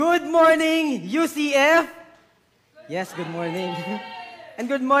Good morning, UCF! Yes, good morning. And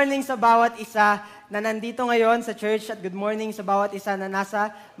good morning sa bawat isa na nandito ngayon sa church at good morning sa bawat isa na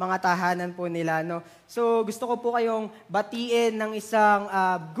nasa mga tahanan po nila. No? So gusto ko po kayong batiin ng isang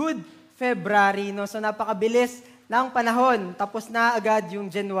good February. No? So napakabilis ng panahon. Tapos na agad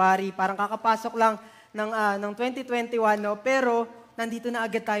yung January. Parang kakapasok lang ng 2021. No? Pero nandito na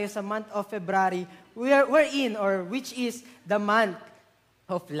agad tayo sa month of February. We're in, or which is the month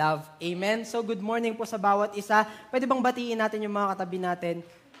of love. Amen? So, good morning po sa bawat isa. Pwede bang batiin natin yung mga katabi natin?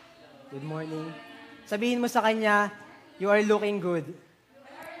 Good morning. Sabihin mo sa kanya, you are looking good.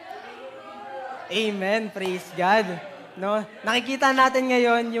 Amen. Praise God. No? Nakikita natin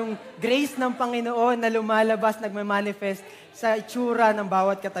ngayon yung grace ng Panginoon na lumalabas, nagmamanifest sa itsura ng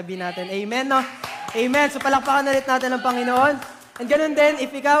bawat katabi natin. Amen, no? Amen. So, palakpakan ulit natin ang Panginoon. And ganun din,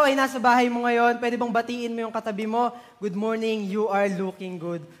 if ikaw ay nasa bahay mo ngayon, pwede bang batiin mo yung katabi mo, good morning, you are looking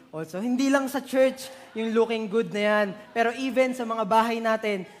good also. Hindi lang sa church yung looking good na yan, pero even sa mga bahay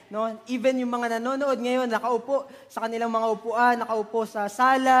natin, no? Even yung mga nanonood ngayon, nakaupo sa kanilang mga upuan, nakaupo sa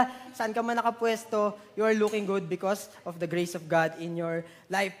sala, saan ka man nakapwesto, you are looking good because of the grace of God in your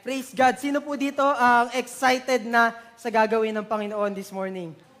life. Praise God. Sino po dito ang excited na sa gagawin ng Panginoon this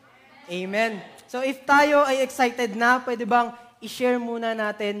morning? Amen. So if tayo ay excited na, pwede bang i-share muna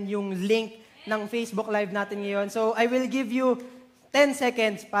natin yung link ng Facebook Live natin ngayon. So, I will give you 10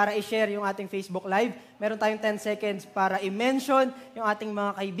 seconds para i-share yung ating Facebook Live. Meron tayong 10 seconds para i-mention yung ating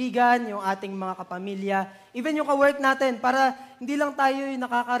mga kaibigan, yung ating mga kapamilya, even yung ka-work natin, para hindi lang tayo yung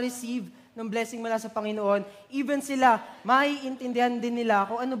nakaka-receive ng blessing mula sa Panginoon, even sila, maiintindihan din nila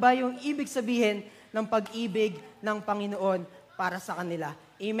kung ano ba yung ibig sabihin ng pag-ibig ng Panginoon para sa kanila.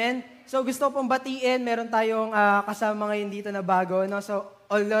 Amen? So gusto pong batiin, meron tayong kasama ngayon dito na bago. No? So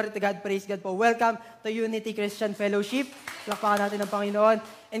all glory to God, praise God po. Welcome to Unity Christian Fellowship. Lakpakan natin ang Panginoon.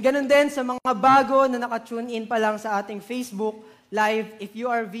 And ganun din sa mga bago na naka-tune in pa lang sa ating Facebook Live. If you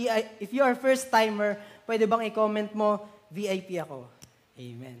are first timer, pwede bang i-comment mo, VIP ako.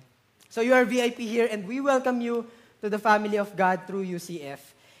 Amen. So you are VIP here and we welcome you to the family of God through UCF.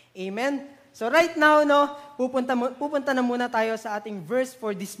 Amen. So right now, no, pupunta na muna tayo sa ating verse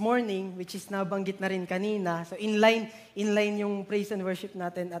for this morning, which is nabanggit na rin kanina. So inline yung praise and worship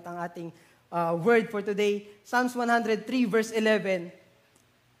natin at ang ating word for today. Psalms 103 verse 11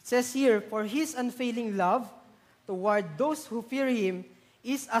 says here, "For His unfailing love toward those who fear Him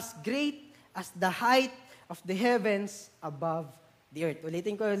is as great as the height of the heavens above the earth."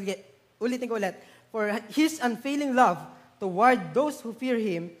 Ulitin ko ulit. "For His unfailing love toward those who fear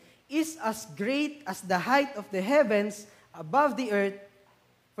Him is as great as the height of the heavens above the earth."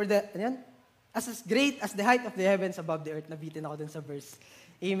 As great as the height of the heavens above the earth. Nabitin ako dun sa verse.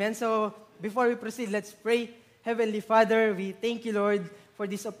 Amen. So, before we proceed, let's pray. Heavenly Father, we thank you, Lord,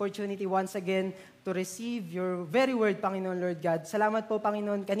 for this opportunity once again to receive your very word, Panginoon, Lord God. Salamat po,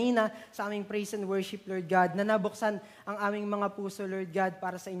 Panginoon, kanina sa aming praise and worship, Lord God, na nabuksan ang aming mga puso, Lord God,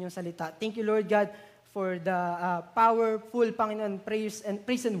 para sa inyong salita. Thank you, Lord God, for the powerful, Panginoon, praise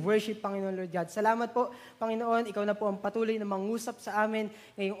and worship, Panginoon, Lord God. Salamat po, Panginoon, ikaw na po ang patuloy na mangusap sa amin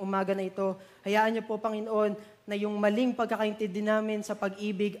ngayong umaga na ito. Hayaan niyo po, Panginoon, na yung maling pagkakaintindi namin sa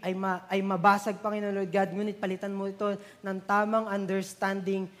pag-ibig ay mabasag, Panginoon, Lord God. Ngunit palitan mo ito ng tamang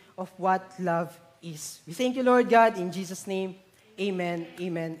understanding of what love is. We thank you, Lord God, in Jesus' name. Amen,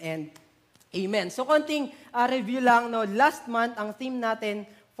 amen, and amen. So, konting review lang, no? Last month, ang theme natin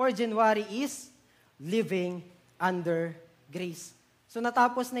for January is living under grace. So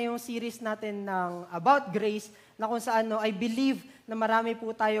natapos na yung series natin ng about grace na kung saan I believe na marami po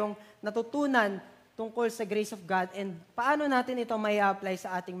tayong natutunan tungkol sa grace of God and paano natin ito may apply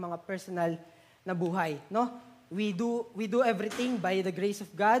sa ating mga personal na buhay, no? We do everything by the grace of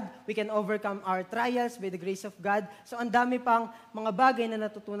God. We can overcome our trials by the grace of God. So ang dami pang mga bagay na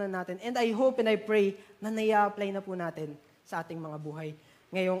natutunan natin and I hope and I pray na nai-apply na po natin sa ating mga buhay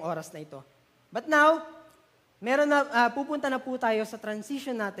ngayong oras na ito. But now, pupunta na po tayo sa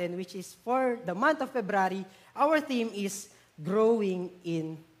transition natin, which is for the month of February. Our theme is growing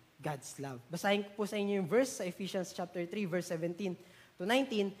in God's love. Basahin ko po sa inyo yung verse sa Ephesians chapter 3, verse 17 to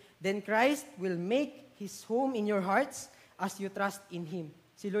 19. "Then Christ will make His home in your hearts as you trust in Him."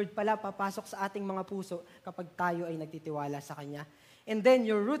 Si Lord pala papasok sa ating mga puso kapag tayo ay nagtitiwala sa Kanya. "And then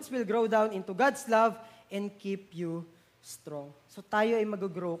your roots will grow down into God's love and keep you strong." So tayo ay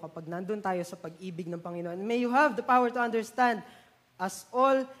mag-grow kapag nandun tayo sa pag-ibig ng Panginoon. May you have the power to understand, as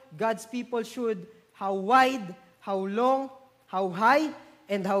all God's people should, how wide, how long, how high,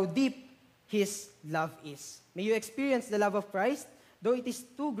 and how deep His love is. May you experience the love of Christ, though it is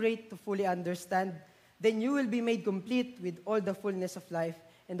too great to fully understand. Then you will be made complete with all the fullness of life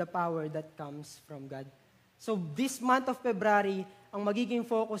and the power that comes from God. So this month of February, ang magiging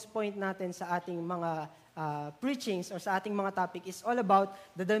focus point natin sa ating mga preachings or sa ating mga topic is all about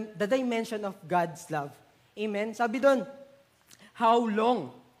the dimension of God's love. Amen? Sabi doon, how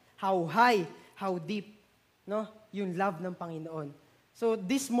long, how high, how deep, no? Yung love ng Panginoon. So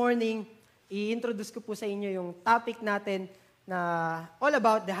this morning, i-introduce ko po sa inyo yung topic natin na all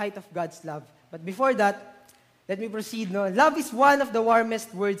about the height of God's love. But before that, let me proceed. No? Love is one of the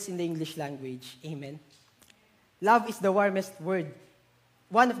warmest words in the English language. Amen? Love is the warmest word.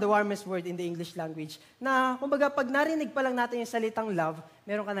 One of the warmest word in the English language. Na, kumbaga, pag narinig pa lang natin yung salitang love,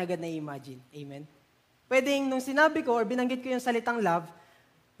 meron ka na agad na imagine. Amen? Pwedeng, nung sinabi ko or binanggit ko yung salitang love,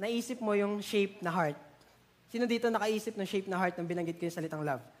 naisip mo yung shape na heart. Sino dito nakaisip ng shape na heart nung binanggit ko yung salitang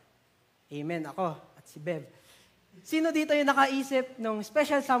love? Amen. Ako at si Bev. Sino dito yung nakaisip ng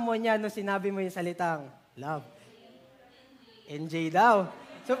special someone niya nung sinabi mo yung salitang love? NJ daw.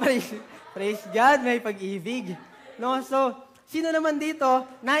 So, praise God, may pag-ibig. No? So, sino naman dito,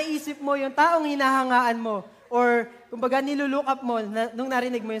 naisip mo yung taong hinahangaan mo or, kumbaga, nilulook up mo nung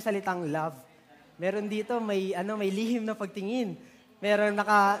narinig mo yung salitang love? Meron dito, may lihim na pagtingin. Meron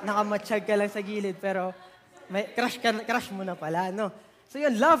nakamatsyag ka lang sa gilid, pero may crush mo na pala, no? So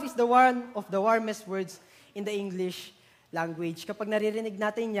yun, love is the one of the warmest words in the English language. Kapag naririnig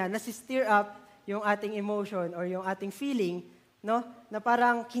natin yan, nasi-stir up yung ating emotion or yung ating feeling, no? Na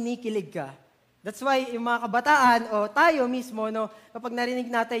parang kinikilig ka. That's why yung mga kabataan o tayo mismo, no, kapag narinig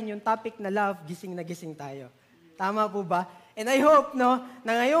natin yung topic na love, gising na gising tayo. Tama po ba? And I hope, no,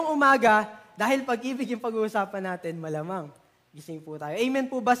 na ngayong umaga, dahil pag-ibig yung pag-uusapan natin, malamang gising po tayo. Amen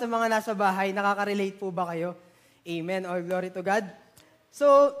po ba sa mga nasa bahay? Nakaka-relate po ba kayo? Amen. All glory to God.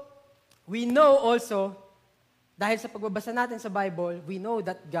 So, we know also, dahil sa pagbabasa natin sa Bible, we know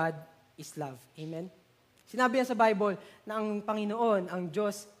that God is love. Amen? Sinabi yan sa Bible na ang Panginoon, ang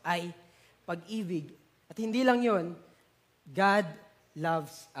Diyos ay pag-ibig. At hindi lang yon, God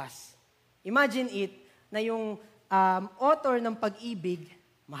loves us. Imagine it na yung author ng pag-ibig,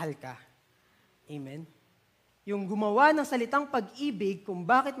 mahal ka. Amen? Yung gumawa ng salitang pag-ibig, kung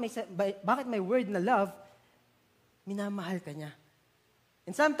bakit may word na love, minamahal ka niya.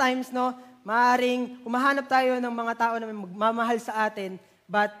 And sometimes, no, maaaring humahanap tayo ng mga tao na magmamahal sa atin,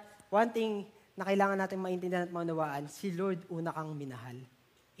 but one thing na kailangan natin maintindihan at maunawaan, si Lord una kang minahal.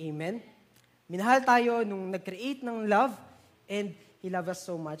 Amen? Minahal tayo nung nag-create ng love, and He loved us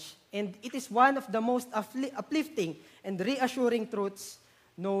so much. And it is one of the most uplifting and reassuring truths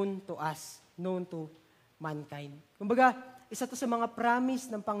known to us, known to mankind. Kumbaga, isa to sa mga promise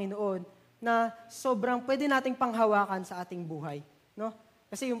ng Panginoon na sobrang pwede nating panghawakan sa ating buhay. No?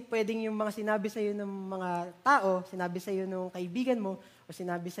 Kasi yung pwedeng yung mga sinabi sa iyo ng mga tao, sinabi sa iyo ng kaibigan mo, o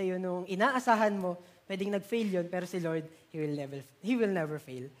sinabi sa iyo ng inaasahan mo, pwedeng nag-fail yun, pero si Lord, He will never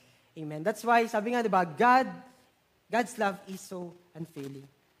fail. Amen. That's why, sabi nga, diba, God's love is so unfailing.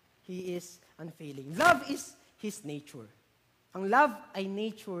 He is unfailing. Love is His nature. Ang love ay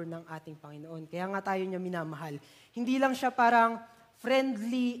nature ng ating Panginoon. Kaya nga tayo niya minamahal. Hindi lang siya parang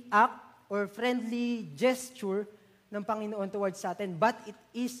friendly act or friendly gesture ng Panginoon towards sa atin, but it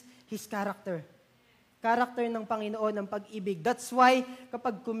is His character. Character ng Panginoon, ng pag-ibig. That's why,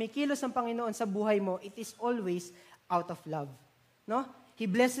 kapag kumikilos ang Panginoon sa buhay mo, it is always out of love. No? He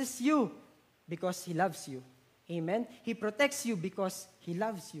blesses you because He loves you. Amen? He protects you because He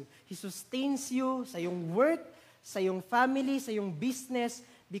loves you. He sustains you sa iyong work, sa iyong family, sa iyong business,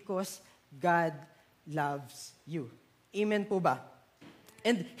 because God loves you. Amen po ba?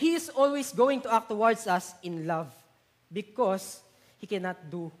 And He is always going to act towards us in love because He cannot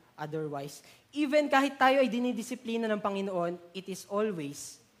do otherwise. Even kahit tayo ay dinidisiplina ng Panginoon, it is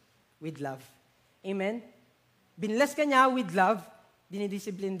always with love. Amen? Binless ka niya with love,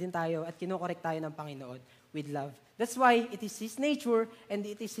 dinidisiplin din tayo at kinokorek tayo ng Panginoon with love. That's why it is His nature and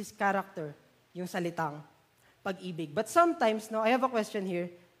it is His character, yung salitang pag-ibig. But sometimes, no, I have a question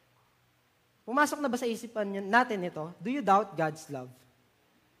here. Pumasok na ba sa isipan natin ito? Do you doubt God's love?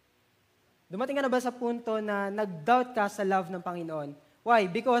 Dumating ka na ba sa punto na nag-doubt ka sa love ng Panginoon? Why?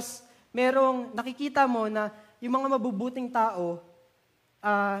 Because merong nakikita mo na yung mga mabubuting tao,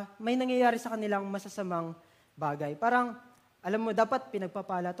 may nangyayari sa kanilang masasamang bagay. Parang, alam mo, dapat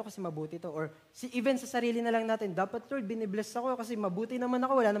pinagpapala to kasi mabuti to. Or even sa sarili na lang natin, dapat, Lord, binibless ako kasi mabuti naman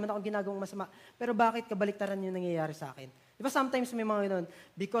ako, wala naman akong ginagawang masama. Pero bakit kabaliktaran yung nangyayari sa akin? Di ba sometimes may mga ganun,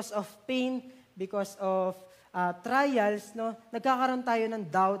 because of pain, because of trials, no, nagkakaroon tayo ng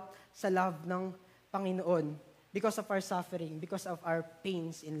doubt sa love ng Panginoon because of our suffering, because of our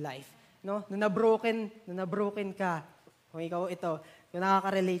pains in life. No? Nung na-broken ka, kung ikaw ito, kung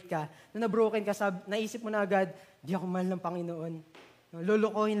nakaka-relate ka, nung na-broken ka, naisip mo na agad, di ako mahal ng Panginoon. No,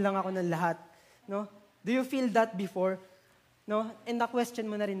 lulukohin lang ako ng lahat. No? Do you feel that before? No? And na-question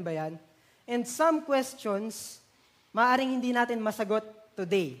mo na rin ba yan? And some questions, maaring hindi natin masagot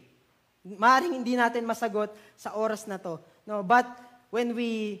today. Maaring hindi natin masagot sa oras na to. No? But when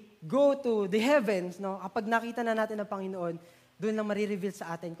we go to the heavens, no, kapag nakita na natin ang Panginoon, doon lang marireveal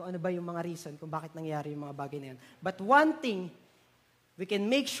sa atin kung ano ba yung mga reason kung bakit nangyari yung mga bagay na yan. But one thing we can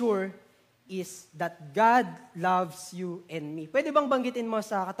make sure is that God loves you and me. Pwede bang banggitin mo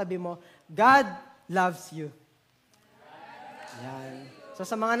sa katabi mo, God loves you. Yan. So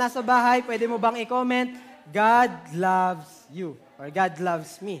sa mga nasa bahay, pwede mo bang i-comment, God loves you or God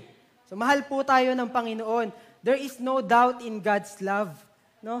loves me. So mahal po tayo ng Panginoon. There is no doubt in God's love.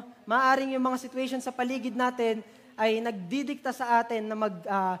 No? Maaring yung mga situation sa paligid natin ay nagdidikta sa atin na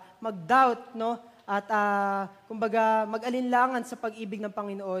mag-doubt, no? At kumbaga mag-alinlangan sa pag-ibig ng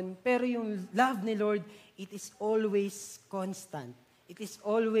Panginoon. Pero yung love ni Lord, it is always constant. It is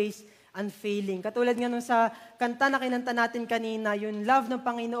always unfailing. Katulad nga nung sa kanta na kinanta natin kanina, yung love ng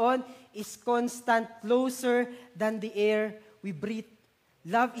Panginoon is constant, closer than the air we breathe.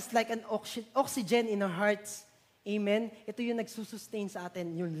 Love is like an oxygen in our hearts. Amen? Ito yung nagsusustain sa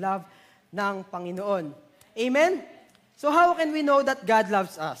atin, yung love ng Panginoon. Amen? So how can we know that God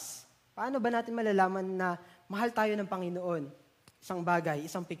loves us? Paano ba natin malalaman na mahal tayo ng Panginoon? Isang bagay,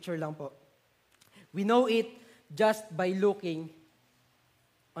 isang picture lang po. We know it just by looking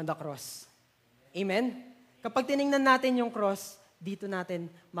on the cross. Amen? Kapag tiningnan natin yung cross, dito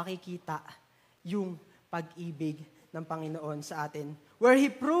natin makikita yung pag-ibig ng Panginoon sa atin. Where He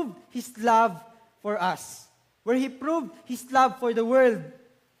proved His love for us. Where He proved His love for the world.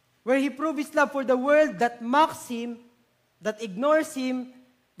 Where He proved His love for the world that mocks Him, that ignores Him,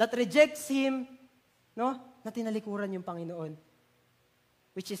 that rejects Him, no? Na tinalikuran yung Panginoon.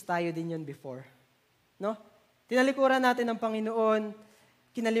 Which is tayo din yun before. No? Tinalikuran natin ang Panginoon,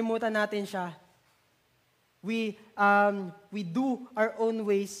 kinalimutan natin siya. We do our own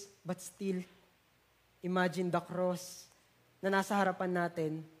ways, but still, imagine the cross na nasa harapan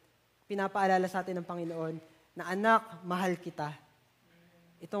natin, pinapaalala sa atin ng Panginoon na anak, mahal kita.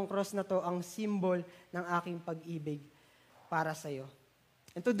 Itong cross na to ang symbol ng aking pag-ibig para sa iyo.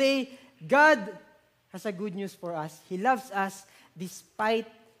 And today, God has a good news for us. He loves us despite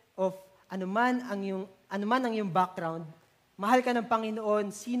of anuman ang iyong background. Mahal ka ng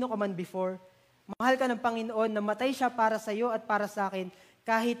Panginoon, sino ka man before. Mahal ka ng Panginoon, namatay siya para sa iyo at para sa akin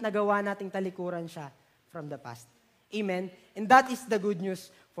kahit nagawa nating talikuran siya from the past. Amen? And that is the good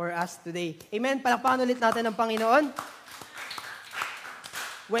news for us today. Amen? Palakpakan ulit natin ang Panginoon.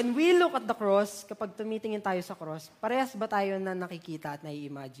 When we look at the cross, kapag tumitingin tayo sa cross, parehas ba tayo na nakikita at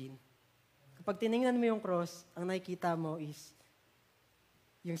nai-imagine? Kapag tiningnan mo yung cross, ang nakikita mo is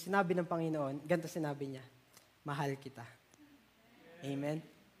yung sinabi ng Panginoon, ganito sinabi niya, mahal kita. Amen?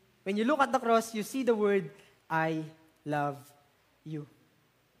 When you look at the cross, you see the word, I love you.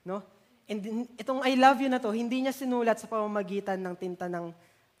 No? And itong I love you na to, hindi niya sinulat sa pamamagitan ng tinta ng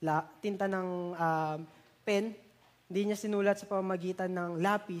pen, hindi niya sinulat sa pamamagitan ng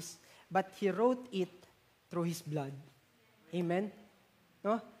lapis, but He wrote it through His blood. Amen?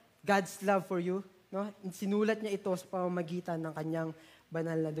 No? God's love for you, no? Sinulat niya ito sa pamamagitan ng kanyang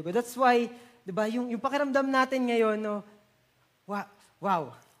banal na dugo. That's why, 'di ba, yung pakiramdam natin ngayon, no?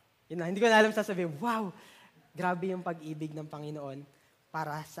 Wow. Yun na, hindi ko na alam sasabihin, wow. Grabe yung pag-ibig ng Panginoon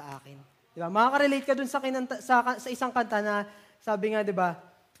para sa akin. 'Di ba? Makaka-relate ka dun sa isang kanta na sabi nga, 'di ba?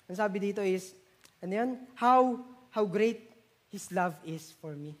 Ang sabi dito is, ano 'yan? How great His love is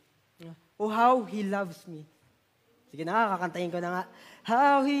for me. Oh, how He loves me. Sige na, kakantahin ko na nga.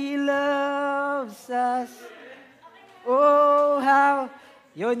 How He loves us. Oh, how.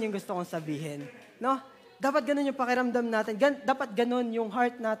 Yun yung gusto kong sabihin. No? Dapat ganun yung pakiramdam natin. Dapat ganun yung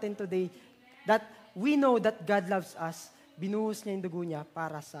heart natin today. That we know that God loves us. Binuhos niya yung dugo niya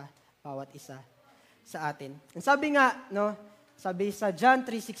para sa bawat isa sa atin. And sabi nga, no? Sabi sa John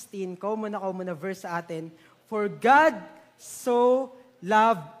 3:16, common na verse sa atin, for God so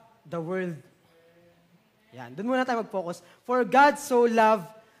loved the world. Yan, doon muna tayo mag-focus. For God so loved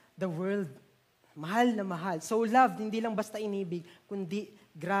the world. Mahal na mahal. So loved, hindi lang basta inibig, kundi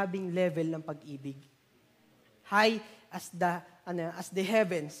grabing level ng pag-ibig. High as the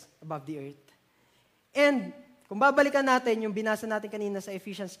heavens above the earth. And kung babalikan natin yung binasa natin kanina sa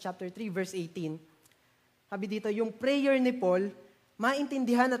Ephesians chapter 3 verse 18, sabi dito, yung prayer ni Paul,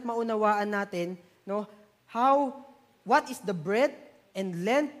 maintindihan at maunawaan natin, no, what is the breadth and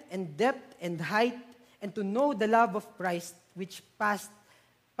length and depth and height, and to know the love of Christ which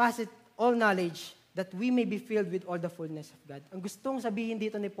passeth all knowledge, that we may be filled with all the fullness of God. Ang gustong sabihin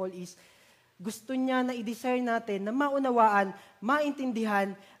dito ni Paul is, gusto niya na i-desire natin na maunawaan,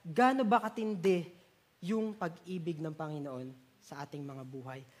 maintindihan, gaano ba katindi yung pag-ibig ng Panginoon sa ating mga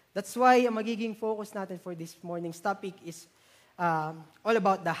buhay. That's why ang magiging focus natin for this morning's topic is all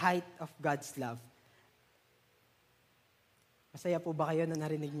about the height of God's love. Masaya po ba kayo na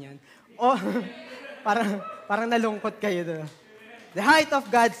narinig niyan? Oh, parang nalungkot kayo doon. The height of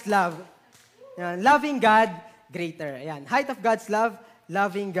God's love. Yan, loving God greater. Ayan, height of God's love,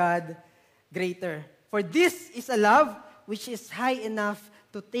 loving God greater. For this is a love which is high enough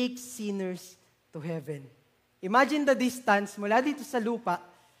to take sinners to heaven. Imagine the distance mula dito sa lupa,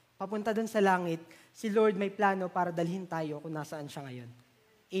 papunta doon sa langit, si Lord may plano para dalhin tayo kung nasaan siya ngayon.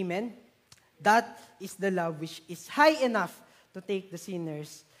 Amen? That is the love which is high enough to take the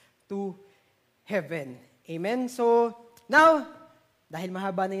sinners to heaven. Amen? So, now, dahil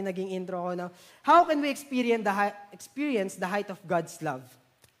mahaba na yung naging intro ko now, how can we experience the height of God's love?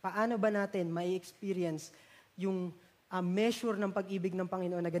 Paano ba natin may experience yung measure ng pag-ibig ng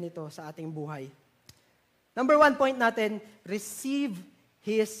Panginoon na ganito sa ating buhay? Number 1 point natin, receive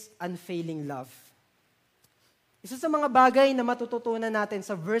His unfailing love. Isa sa mga bagay na matututunan natin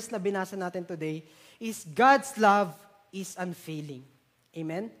sa verse na binasa natin today is God's love is unfailing.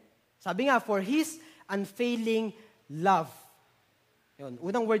 Amen? Sabi nga, for His unfailing love. Yun,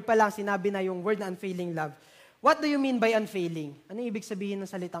 unang word pa lang, sinabi na yung word na unfailing love. What do you mean by unfailing? Ano ibig sabihin ng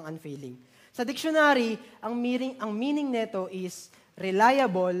salitang unfailing? Sa dictionary, ang meaning nito is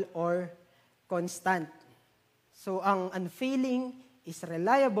reliable or constant. So, ang unfailing is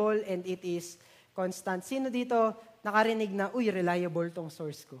reliable and it is constant. Sino dito nakarinig na, uy, reliable tong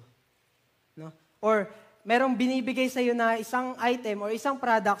source ko? No? Or, merong binibigay sa'yo na isang item or isang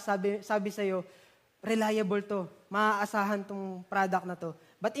product, sabi sa'yo, reliable to. Maaasahan tong product na to.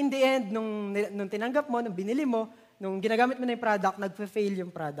 But in the end, nung tinanggap mo, nung binili mo, nung ginagamit mo na yung product, nagfe-fail yung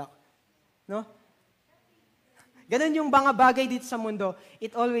product. No? Ganun yung mga bagay dito sa mundo.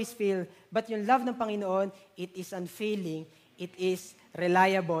 It always fail. But yung love ng Panginoon, it is unfailing, it is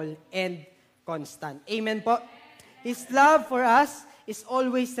reliable, and constant. Amen po? His love for us is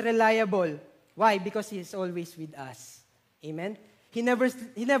always reliable. Why? Because He is always with us. Amen? He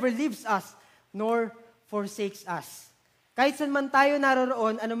never leaves us, nor forsakes us. Kahit saan man tayo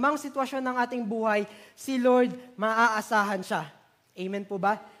naroroon, anumang sitwasyon ng ating buhay, si Lord, maaasahan siya. Amen po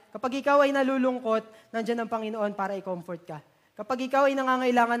ba? Kapag ikaw ay nalulungkot, nandiyan ang Panginoon para i-comfort ka. Kapag ikaw ay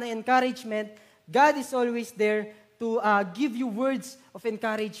nangangailangan ng encouragement, God is always there to give you words of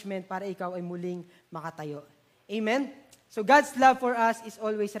encouragement para ikaw ay muling makatayo. Amen? So God's love for us is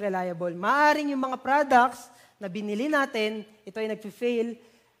always reliable. Maaring yung mga products na binili natin, ito ay nagfe-fail,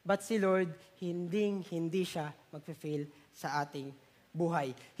 but si Lord, hindi siya magfe-fail sa ating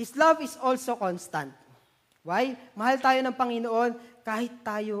buhay. His love is also constant. Why? Mahal tayo ng Panginoon kahit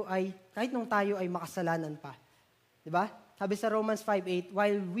nung tayo ay makasalanan pa. 'Di ba? Sabi sa Romans 5:8,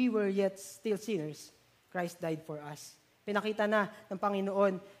 while we were yet still sinners, Christ died for us. Pinakita na ng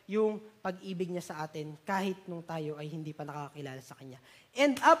Panginoon yung pag-ibig niya sa atin kahit nung tayo ay hindi pa nakakakilala sa Kanya.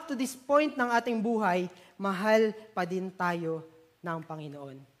 And up to this point ng ating buhay, mahal pa din tayo ng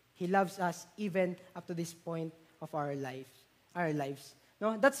Panginoon. He loves us even up to this point of our lives.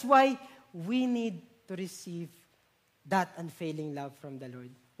 No? That's why we need to receive that unfailing love from the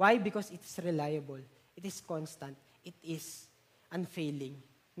Lord. Why? Because it is reliable. It is constant. It is unfailing.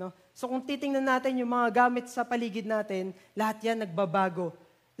 No? So kung titingnan natin yung mga gamit sa paligid natin, lahat yan nagbabago.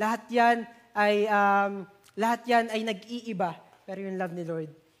 Lahat yan ay nag-iiba. Pero yung love ni Lord,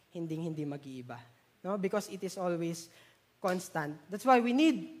 hindi mag-iiba. No? Because it is always constant. That's why we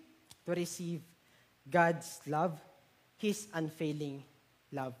need to receive God's love, His unfailing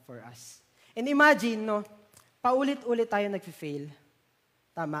love for us. And imagine, no, paulit-ulit tayo nag-fail.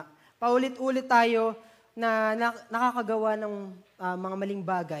 Tama? Paulit-ulit tayo na nakakagawa ng mga maling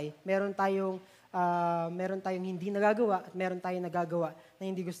bagay. Meron tayong hindi nagagawa at meron tayong nagagawa na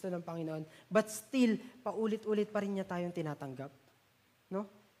hindi gusto ng Panginoon. But still, paulit-ulit pa rin niya tayong tinatanggap. No?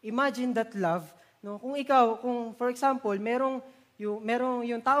 Imagine that love. No? Kung for example, merong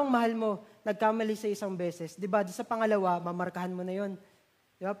yung taong mahal mo, nagkamali sa isang beses, di ba, sa pangalawa, mamarkahan mo na yon.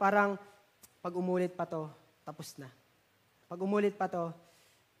 Di ba, parang, pag umulit pa to, tapos na. Pag umulit pa to,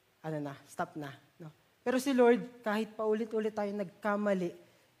 stop na. No? Pero si Lord, kahit paulit-ulit tayo nagkamali,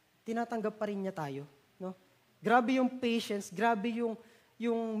 tinatanggap pa rin niya tayo. No? Grabe yung patience, grabe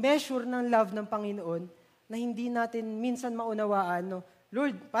yung measure ng love ng Panginoon na hindi natin minsan maunawaan. No?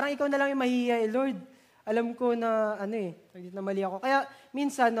 Lord, parang ikaw na lang yung mahihiya. Lord, alam ko na, na mali ako. Kaya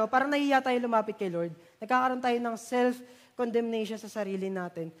minsan, no, parang nahihiya tayo lumapit kay Lord. Nagkakaroon tayo ng self-condemnation sa sarili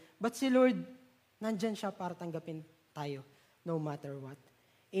natin. But si Lord, nandyan siya para tanggapin tayo, no matter what.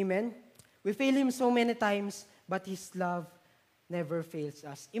 Amen? We fail Him so many times, but His love never fails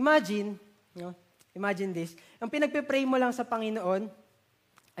us. Imagine, no? Imagine this. Ang pinagpe-pray mo lang sa Panginoon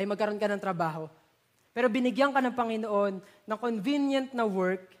ay magkaroon ka ng trabaho. Pero binigyan ka ng Panginoon ng convenient na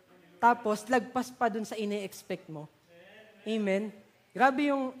work, tapos lagpas pa dun sa ine-expect mo. Amen?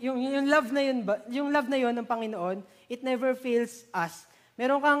 Grabe yung love na yun, yung love na yun ng Panginoon, it never fails us.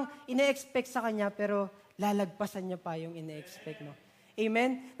 Meron kang ine-expect sa Kanya, pero lalagpasan niya pa yung ine-expect mo.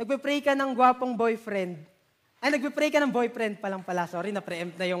 Amen? Nagpe-pray ka ng gwapong boyfriend. Ay, nagpe-pray ka ng boyfriend pa lang pala. Sorry,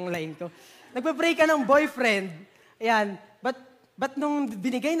 na-preempt na yung line ko. Nagpe-pray ka ng boyfriend. Ayan. But nung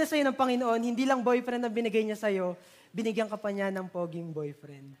binigay na sa'yo ng Panginoon, hindi lang boyfriend ang binigay niya sa'yo, binigyan ka pa niya ng poging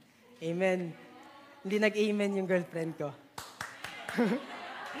boyfriend. Amen. Hindi nag-amen yung girlfriend ko.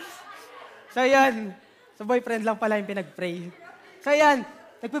 So yan. So boyfriend lang pala yung pinag-pray. So yan.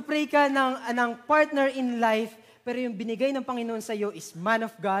 Nagpe-pray ka ng partner in life, pero yung binigay ng Panginoon sa'yo is man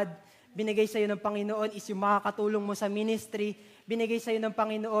of God. Binigay sa'yo ng Panginoon is yung makakatulong mo sa ministry. Binigay sa'yo ng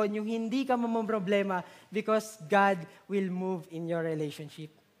Panginoon yung hindi ka mamumroblema because God will move in your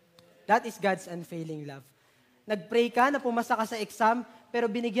relationship. That is God's unfailing love. Nag-pray ka na pumasa ka sa exam, pero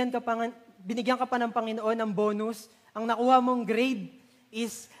binigyan ka pa ng Panginoon ng bonus. Ang nakuha mong grade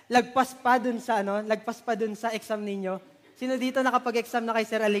is lagpas pa dun sa exam ninyo. Sino dito nakapag-exam na kay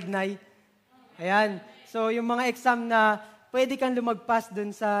Sir Alignay? Ayan. So, yung mga exam na pwede kang lumagpas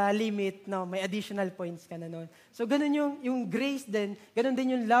dun sa limit, no, may additional points ka na nun. So, ganun yung grace din, ganun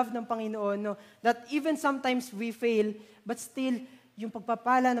din yung love ng Panginoon, no, that even sometimes we fail, but still, yung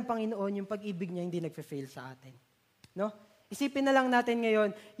pagpapala ng Panginoon, yung pag-ibig niya, hindi nagfe-fail sa atin. No? Isipin na lang natin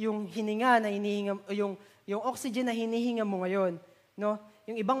ngayon, yung hininga na hinihinga, yung oxygen na hinihinga mo ngayon, no?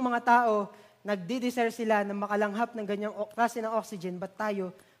 Yung ibang mga tao, nagdi-desire sila na makalanghap ng ganyang klase ng oxygen, but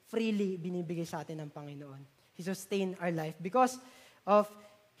tayo, freely binibigay sa atin ng Panginoon. He sustained our life because of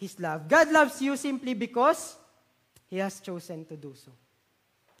His love. God loves you simply because He has chosen to do so.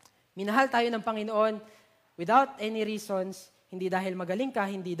 Minahal tayo ng Panginoon without any reasons, hindi dahil magaling ka,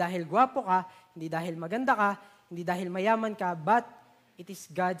 hindi dahil gwapo ka, hindi dahil maganda ka, hindi dahil mayaman ka, but it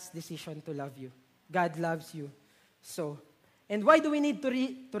is God's decision to love you. God loves you. So, and why do we need to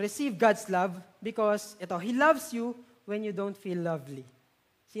receive God's love? Because, He loves you when you don't feel lovely.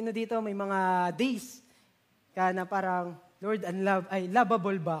 Sino dito may mga days ka na parang, Lord,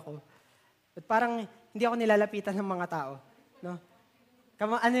 lovable ba ako? But parang hindi ako nilalapitan ng mga tao. No?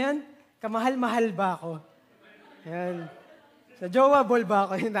 Ano yan? Kamahal-mahal ba ako? Yan. Sa jowa-ball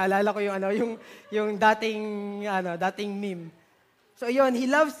ba ako? Naalala ko yung dating meme. So yun, He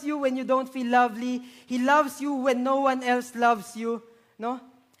loves you when you don't feel lovely. He loves you when no one else loves you. No?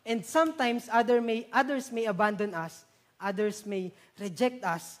 And sometimes others may abandon us. Others may reject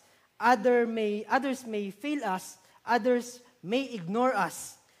us. Others may fail us. Others may ignore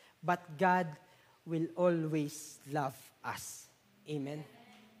us. But God will always love us. Amen?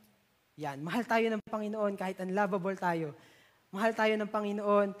 Yan. Mahal tayo ng Panginoon kahit unlovable tayo. Mahal tayo ng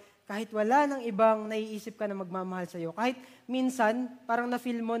Panginoon kahit wala nang ibang naiisip ka na magmamahal sa'yo. Kahit minsan, parang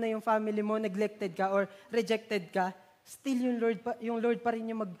na-feel mo na yung family mo, neglected ka or rejected ka, still yung Lord pa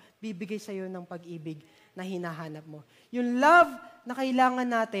rin yung magbibigay sa'yo ng pag-ibig na hinahanap mo. Yung love na kailangan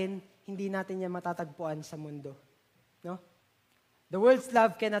natin, hindi natin yan matatagpuan sa mundo. No? The world's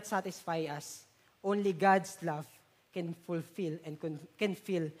love cannot satisfy us. Only God's love can fulfill and can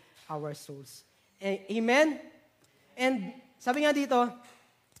fill our souls. Amen? And sabi nga dito,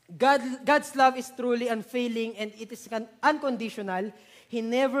 God's love is truly unfailing and it is unconditional. He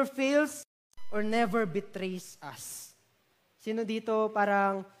never fails or never betrays us. Sino dito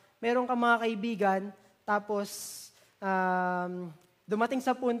parang meron kang mga kaibigan, tapos dumating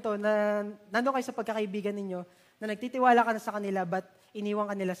sa punto na nandun kayo sa pagkakaibigan ninyo, na nagtitiwala ka na sa kanila, but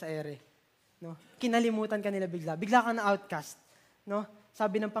iniwan ka nila sa ere. No? Kinalimutan ka nila bigla. Bigla ka na outcast. No?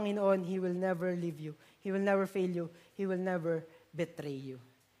 Sabi ng Panginoon, He will never leave you. He will never fail you. He will never betray you.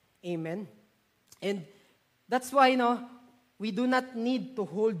 Amen? And that's why, we do not need to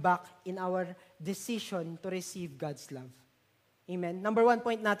hold back in our decision to receive God's love. Amen? Number 1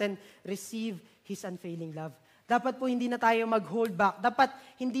 point natin, receive His unfailing love. Dapat po hindi na tayo mag-hold back. Dapat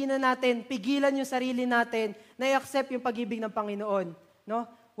hindi na natin pigilan yung sarili natin na i-accept yung pag-ibig ng Panginoon. No?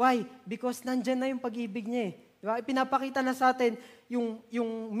 Why? Because nandyan na yung pag-ibig niya. Diba? Ipinapakita na sa atin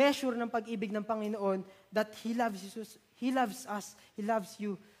yung measure ng pag-ibig ng Panginoon that He loves us. He loves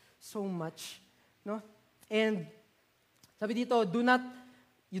you so much. No? And sabi dito,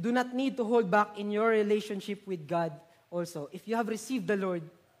 you do not need to hold back in your relationship with God also. If you have received the Lord,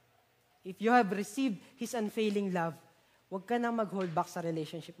 if you have received His unfailing love, huwag ka na mag-hold back sa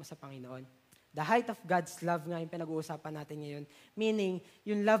relationship mo sa Panginoon. The height of God's love nga yung pinag-uusapan natin ngayon. Meaning,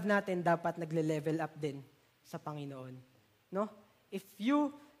 yung love natin dapat nagle-level up din sa Panginoon. No? If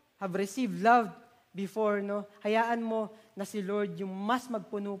you have received love before, no, hayaan mo na si Lord yung mas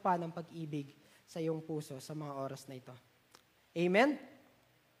magpuno pa ng pag-ibig sa iyong puso sa mga oras na ito. Amen?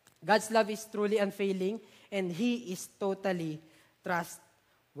 God's love is truly unfailing and He is totally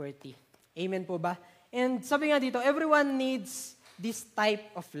trustworthy. Amen po ba? And sabi nga dito, everyone needs this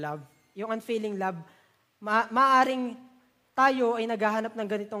type of love. Yung unfailing love, maaring tayo ay naghahanap ng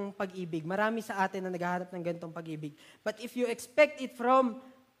ganitong pag-ibig. Marami sa atin na naghahanap ng ganitong pag-ibig. But if you expect it from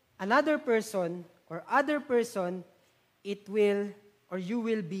another person or other person, it will or you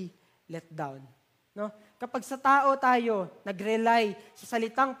will be let down. No? Kapag sa tao tayo nag-rely sa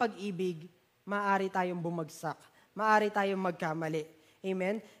salitang pag-ibig, maaari tayong bumagsak. Maaari tayong magkamali.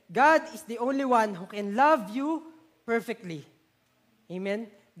 Amen? God is the only one who can love you perfectly. Amen?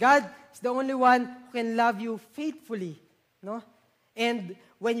 God is the only one who can love you faithfully. No? And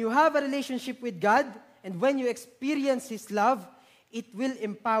when you have a relationship with God, and when you experience His love, it will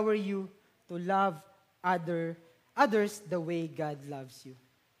empower you to love others the way God loves you.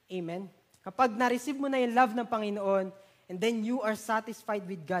 Amen? Kapag na-receive mo na yung love ng Panginoon, and then you are satisfied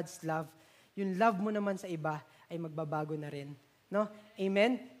with God's love, yung love mo naman sa iba ay magbabago na rin. No?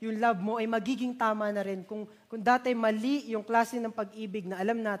 Amen? Yung love mo ay magiging tama na rin. Kung dati mali yung klase ng pag-ibig na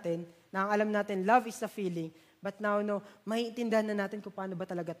alam natin, love is a feeling, but now, no, maiintindihan na natin kung paano ba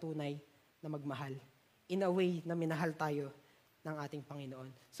talaga tunay na magmahal. In a way na minahal tayo ng ating Panginoon.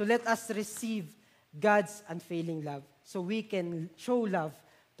 So let us receive God's unfailing love so we can show love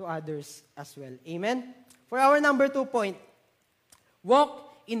to others as well. Amen? For our number 2 point, walk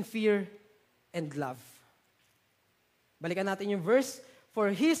in fear and love. Balikan natin yung verse.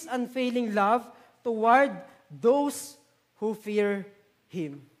 For His unfailing love toward those who fear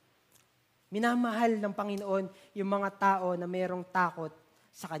Him. Minamahal ng Panginoon yung mga tao na mayroong takot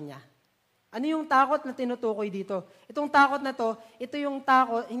sa Kanya. Ano yung takot na tinutukoy dito? Itong takot na to,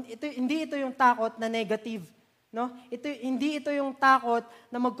 hindi ito yung takot na negative. No? Hindi ito yung takot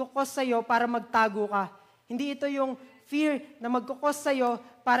na magkukos sa'yo para magtago ka. Hindi ito yung fear na magkukos sa'yo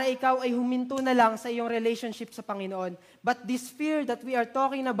para ikaw ay huminto na lang sa iyong relationship sa Panginoon. But this fear that we are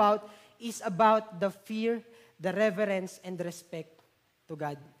talking about is about the fear, the reverence, and respect to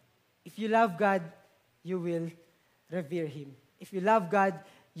God. If you love God, you will revere Him. If you love God,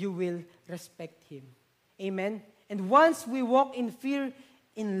 you will respect Him. Amen? And once we walk in fear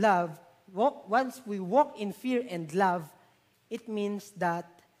and love, it means that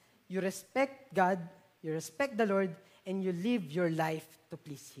you respect God, you respect the Lord, and you live your life to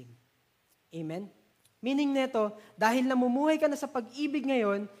please Him. Amen? Meaning nito, dahil namumuhay ka na sa pag-ibig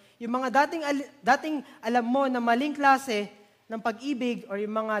ngayon, yung mga dating alam mo na maling klase ng pag-ibig or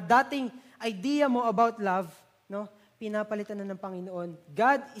yung mga dating idea mo about love, no, pinapalitan na ng Panginoon.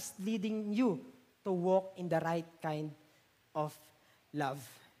 God is leading you to walk in the right kind of love.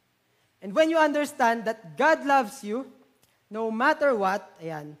 And when you understand that God loves you, no matter what,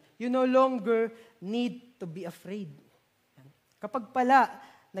 ayan, you no longer need to be afraid. Kapag pala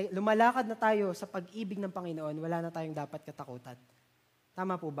lumalakad na tayo sa pag-ibig ng Panginoon, wala na tayong dapat katakutan.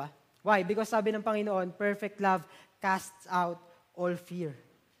 Tama po ba? Why? Because sabi ng Panginoon, perfect love casts out all fear.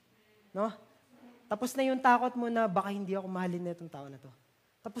 No? Tapos na yung takot mo na baka hindi ako mahalin na itong tao na to.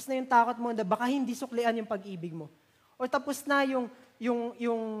 Tapos na yung takot mo na baka hindi suklian yung pag-ibig mo. Or tapos na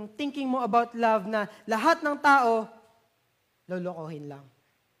yung thinking mo about love na lahat ng tao, lolokohin lang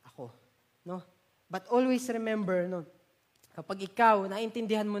ako. No? But always remember, no, kapag ikaw,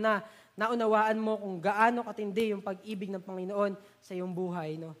 naintindihan mo na, naunawaan mo kung gaano katindi yung pag-ibig ng Panginoon sa iyong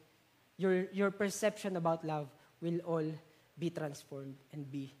buhay, no, your perception about love will all be transformed and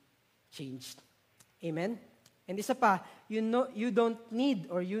be changed. Amen? And isa pa, you don't need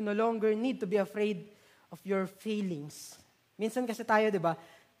or you no longer need to be afraid of your failings. Minsan kasi tayo, di ba,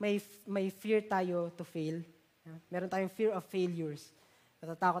 may fear tayo to fail. Meron tayong fear of failures.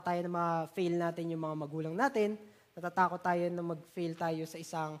 Natatakot tayo na ma-fail natin yung mga magulang natin. Natatakot tayo na mag-fail tayo sa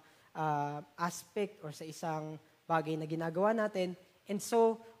isang aspect or sa isang bagay na ginagawa natin. And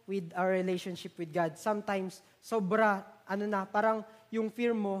so, with our relationship with God, sometimes, parang yung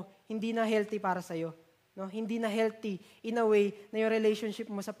fear mo, hindi na healthy para sa'yo. No? Hindi na healthy in a way na yung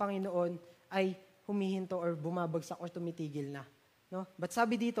relationship mo sa Panginoon ay humihinto or bumabagsak or tumitigil na. No? But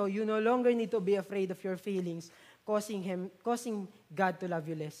sabi dito, you no longer need to be afraid of your feelings, causing God to love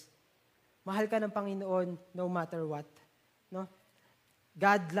you less. Mahal ka ng Panginoon no matter what. No?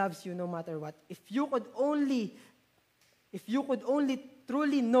 God loves you no matter what. If you could only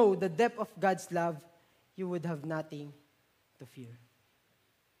truly know the depth of God's love, you would have nothing to fear.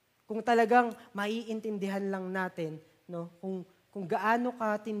 kung talagang maiintindihan lang natin, no, kung gaano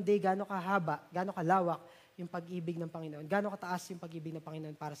katindi, gaano kahaba, gaano kalawak yung pag-ibig ng Panginoon, gaano kataas yung pag-ibig ng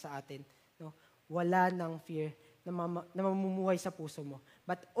Panginoon para sa atin, no, wala nang fear na mamumuhay sa puso mo.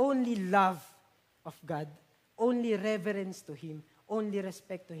 But only love of God, only reverence to Him, only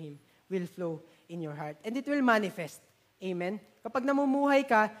respect to Him will flow in your heart. And it will manifest. Amen? Kapag namumuhay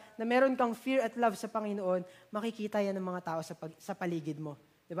ka na meron kang fear at love sa Panginoon, makikita yan ng mga tao sa paligid mo.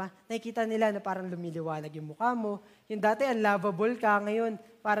 Diba? Nakikita nila na parang lumiliwanag yung mukha mo. Yung dati, unlovable ka. Ngayon,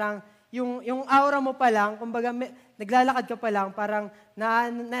 parang yung aura mo pa lang, kumbaga naglalakad ka pa lang, parang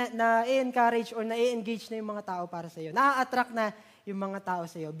na-encourage or na-engage na yung mga tao para sa'yo. Na-attract na yung mga tao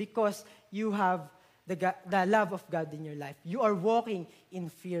sa'yo because you have the love of God in your life. You are walking in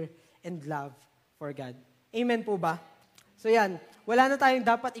fear and love for God. Amen po ba? So yan, wala na tayong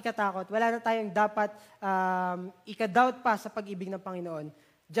dapat ikatakot, wala na tayong dapat ikadoubt pa sa pag-ibig ng Panginoon.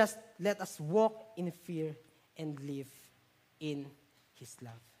 Just let us walk in fear and live in His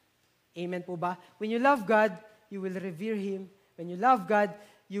love. Amen po ba? When you love God, you will revere Him. When you love God,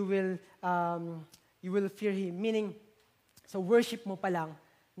 you will fear Him. Meaning, sa worship mo pa lang,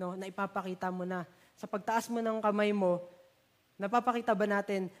 no, na ipapakita mo na, sa pagtaas mo ng kamay mo, napapakita ba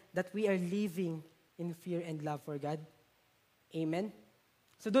natin that we are living in fear and love for God? Amen?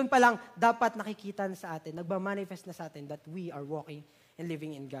 So doon pa lang, dapat nakikita na sa atin, nagmamanifest na sa atin that we are walking and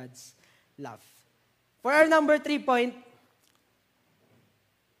living in God's love. For our number 3 point,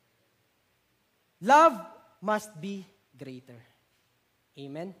 love must be greater.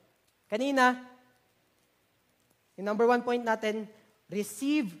 Amen? Kanina, yung number 1 point natin,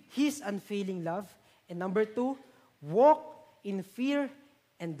 receive His unfailing love. And number 2, walk in fear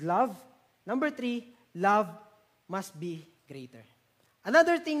and love. Number 3, love must be greater.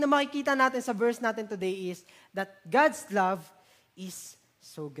 Another thing na makikita natin sa verse natin today is that God's love is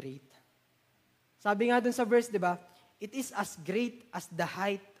so great. Sabi nga dun sa verse, di ba? It is as great as the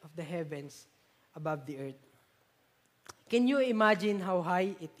height of the heavens above the earth. Can you imagine how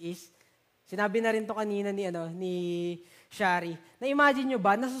high it is? Sinabi na rin to kanina ni Shari. Na-imagine nyo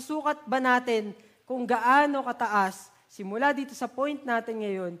ba, nasusukat ba natin kung gaano kataas simula dito sa point natin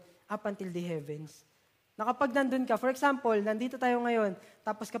ngayon up until the heavens? Na kapag nandun ka, for example, nandito tayo ngayon,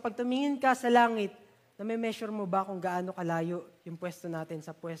 tapos kapag tumingin ka sa langit, na-measure mo ba kung gaano kalayo yung pwesto natin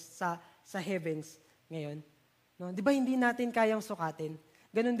sa heavens ngayon? No? Di ba hindi natin kayang sukatin?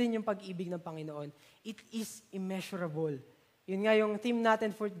 Ganon din yung pag-ibig ng Panginoon. It is immeasurable. Yun nga yung theme natin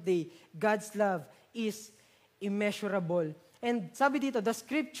for today. God's love is immeasurable. And sabi dito, the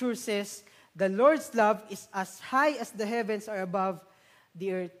scripture says, the Lord's love is as high as the heavens are above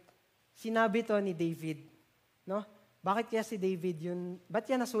the earth. Sinabi to ni David. No? Bakit kaya si David yun? Ba't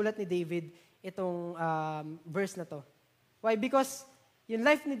yan nasulat ni David itong verse na to? Why? Because yung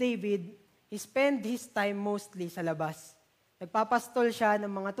life ni David, he spent his time mostly sa labas. Nagpapastol siya ng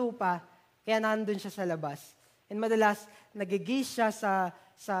mga tupa, kaya nandun siya sa labas. And madalas, nag-gaze siya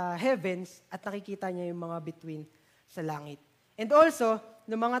sa heavens at nakikita niya yung mga between sa langit. And also,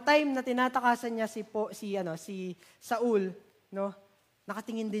 no mga time na tinatakasan niya si Saul, no,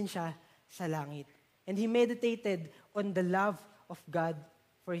 nakatingin din siya sa langit. And he meditated on the love of God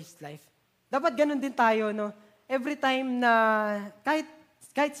for his life. Dapat ganun din tayo, no? Every time na kahit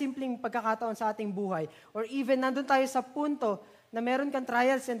simpleng pagkakataon sa ating buhay, or even nandun tayo sa punto na meron kang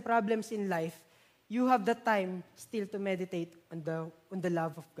trials and problems in life, you have the time still to meditate on the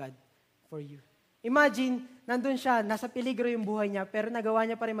love of God for you. Imagine, nandun siya, nasa peligro yung buhay niya, pero nagawa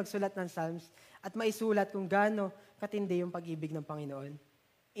niya pa rin magsulat ng Psalms at maisulat kung gaano katindi yung pag-ibig ng Panginoon.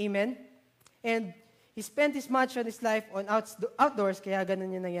 Amen? And he spent his much on his life on outdoors, kaya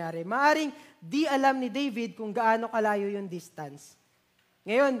ganun yung nangyari. Maaring di alam ni David kung gaano kalayo yung distance.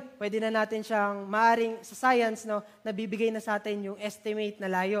 Ngayon, pwede na natin siyang, maaring sa science, no, nabibigay na sa atin yung estimate na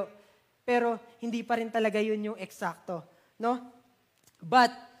layo. Pero hindi pa rin talaga yun yung eksakto. No? But,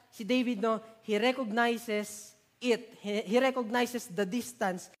 si David, no, he recognizes it. He recognizes the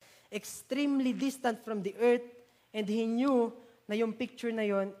distance, extremely distant from the earth, and he knew na yung picture na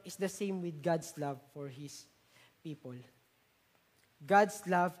yon is the same with God's love for His people. God's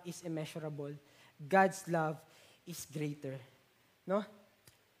love is immeasurable. God's love is greater. No?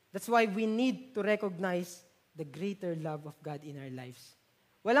 That's why we need to recognize the greater love of God in our lives.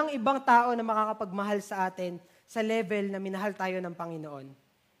 Walang ibang tao na makakapagmahal sa atin sa level na minahal tayo ng Panginoon.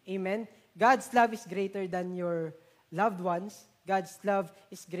 Amen? God's love is greater than your loved ones. God's love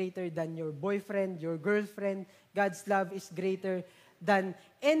is greater than your boyfriend, your girlfriend. God's love is greater than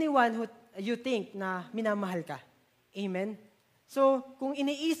anyone who you think na minamahal ka. Amen? So, kung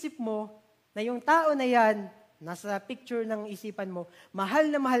iniisip mo na yung tao na yan nasa picture ng isipan mo, mahal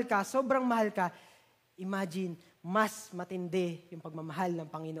na mahal ka, sobrang mahal ka, imagine, mas matindi yung pagmamahal ng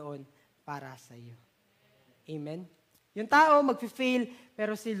Panginoon para sa iyo. Amen? Yung tao magfi-fail,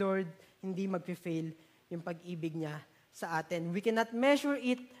 pero si Lord hindi magfi-fail yung pag-ibig niya sa atin. We cannot measure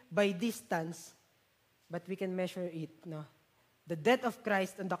it by distance, but we can measure it, no? The death of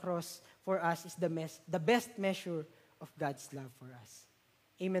Christ on the cross for us is the best measure of God's love for us.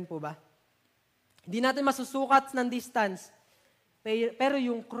 Amen po ba? Hindi natin masusukat ng distance, pero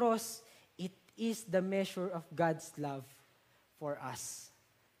yung cross, it is the measure of God's love for us.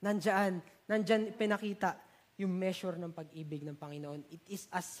 Nandyan pinakita yung measure ng pag-ibig ng Panginoon. It is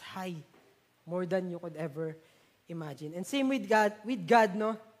as high, more than you could ever imagine. And same with God,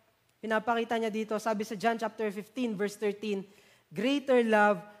 no? Pinapakita niya dito, sabi sa John chapter 15, verse 13, greater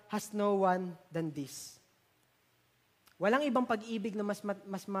love has no one than this. Walang ibang pag-ibig na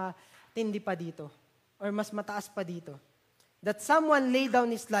mas matindi pa dito, or mas mataas pa dito. That someone lay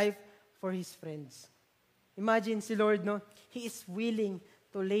down his life for his friends. Imagine si Lord, no? He is willing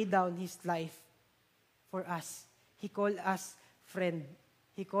to lay down his life for us. He called us friend.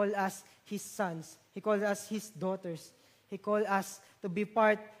 He called us his sons. He called us his daughters. He called us to be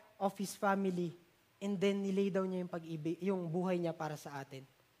part of his family. And then nilay down niya yung pag-ibig, yung buhay niya para sa atin.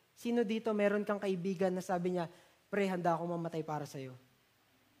 Sino dito meron kang kaibigan na sabi niya, pre, handa akong mamatay para sa'yo.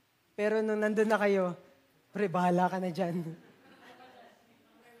 Pero nung nandun na kayo, pre, bahala ka na dyan.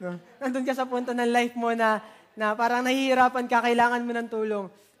 No? Nandun ka sa punto ng life mo na parang nahihirapan ka, kailangan mo ng tulong.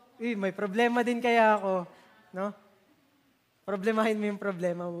 May problema din kaya ako. No? Problemahin mo yung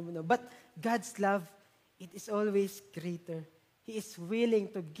problema mo. No? But God's love, it is always greater. He is willing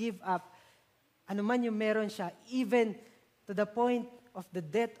to give up ano man yung meron siya, even to the point of the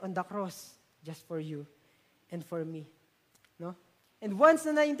death on the cross, just for you and for me. No? And once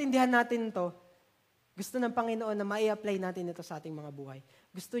na naintindihan natin to, gusto ng Panginoon na mai-apply natin ito sa ating mga buhay.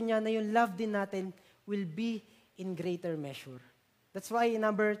 Gusto niya na yung love din natin will be in greater measure. That's why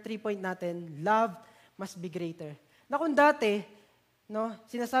number 3 point natin, love must be greater. Na kung dati, no,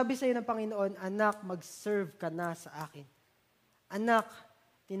 sinasabi sa iyo ng Panginoon, anak, mag-serve ka na sa akin. Anak,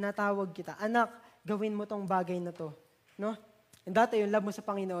 tinatawag kita. Anak, gawin mo tong bagay na to. No? And dati, yung love mo sa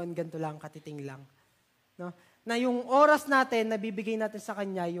Panginoon, ganito lang, katiting lang. No? Na yung oras natin, nabibigay natin sa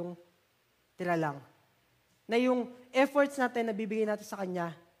Kanya, yung tira lang. Na yung efforts natin, nabibigay natin sa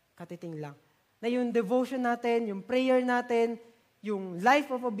Kanya, katiting lang. Na yung devotion natin, yung prayer natin, yung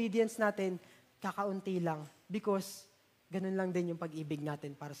life of obedience natin, kakaunti lang. Because, ganun lang din yung pag-ibig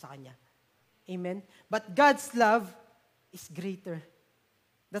natin para sa Kanya. Amen? But God's love is greater.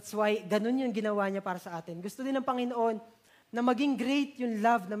 That's why, ganun yung ginawa niya para sa atin. Gusto din ng Panginoon na maging great yung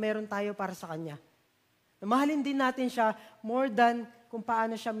love na meron tayo para sa Kanya. Na mahalin din natin siya more than kung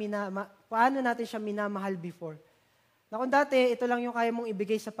paano natin siya minamahal before. Na kung dati, ito lang yung kaya mong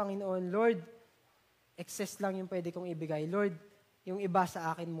ibigay sa Panginoon, Lord, excess lang yung pwede kong ibigay. Lord, yung iba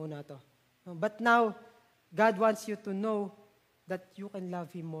sa akin muna to. But now, God wants you to know that you can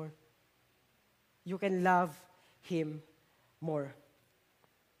love Him more. You can love Him more.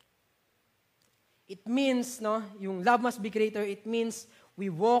 It means, no, yung love must be greater, it means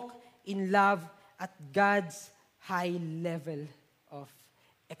we walk in love at God's high level of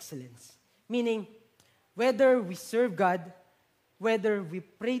excellence. Meaning, whether we serve God, whether we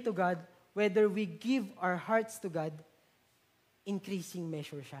pray to God, whether we give our hearts to God, increasing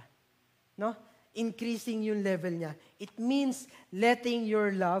measure siya. No? Increasing yung level niya. It means letting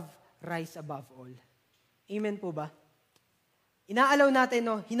your love rise above all. Amen po ba? Inaalaw natin,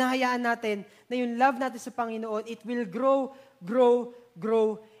 no, hinahayaan natin na yung love natin sa Panginoon, it will grow, grow,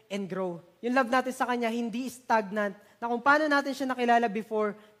 grow, and grow. Yung love natin sa Kanya, hindi stagnant. Na kung paano natin siya nakilala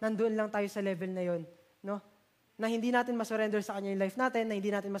before, nandun lang tayo sa level na yon, no? Na hindi natin masurrender sa Kanya yung life natin, na hindi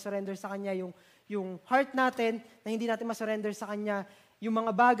natin masurrender sa Kanya yung heart natin, na hindi natin masurrender sa Kanya yung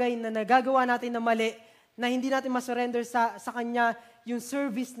mga bagay na nagagawa natin na mali, na hindi natin masurrender sa Kanya yung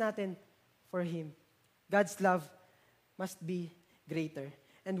service natin for Him. God's love must be greater.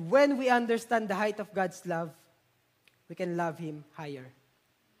 And when we understand the height of God's love, we can love Him higher.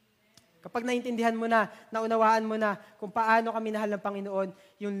 Kapag naintindihan mo na, naunawaan mo na kung paano kami minahal ng Panginoon,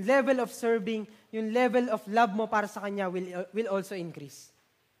 yung level of serving, yung level of love mo para sa Kanya will also increase.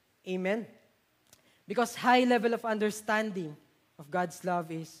 Amen? Because high level of understanding of God's love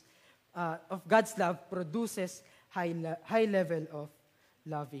produces high level of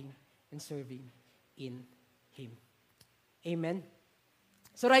loving and serving in Him. Amen?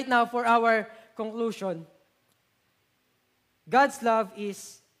 So right now, for our conclusion, God's love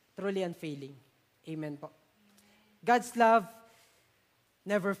is truly unfailing. Amen po. God's love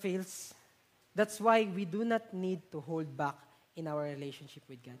never fails. That's why we do not need to hold back in our relationship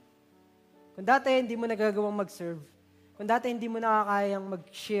with God. Kung dati hindi mo nagagawang mag-serve, kung dati hindi mo nakakayang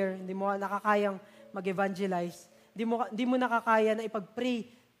mag-share, hindi mo nakakayang mag-evangelize, hindi mo nakakaya na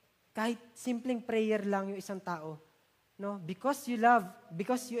ipag-pray, kahit simpleng prayer lang yung isang tao. No? Because you love,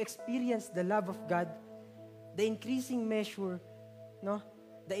 because you experience the love of God, the increasing measure, no?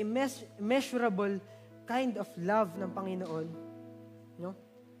 The immeasurable kind of love ng Panginoon, no?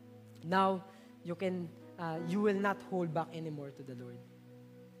 Now, you will not hold back anymore to the Lord.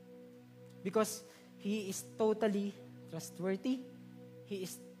 Because He is totally trustworthy. He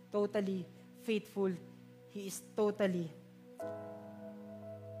is totally faithful. He is totally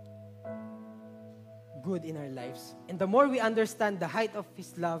good in our lives. And the more we understand the height of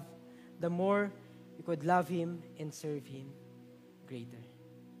His love, the more we could love Him and serve Him greater.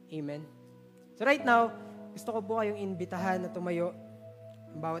 Amen. So right now, gusto ko po kayong imbitahan na tumayo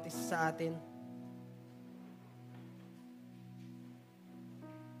ang bawat isa sa atin.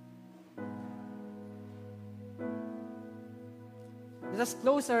 Let us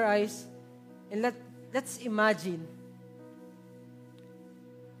close our eyes and let's imagine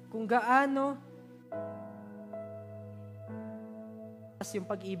kung gaano yung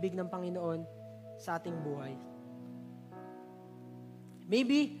pag-ibig ng Panginoon sa ating buhay.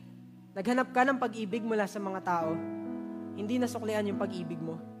 Maybe, naghanap ka ng pag-ibig mula sa mga tao, hindi nasuklian yung pag-ibig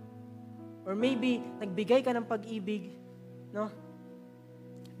mo. Or maybe, nagbigay ka ng pag-ibig, no?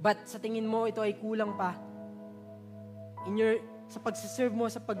 But sa tingin mo, ito ay kulang pa. Sa pagsiserve mo,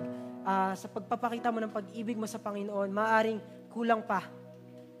 sa pagpapakita mo ng pag-ibig mo sa Panginoon, maaring kulang pa.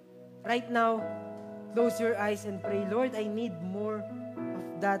 Right now, close your eyes and pray, Lord, I need more of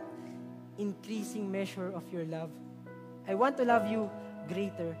that increasing measure of your love. I want to love you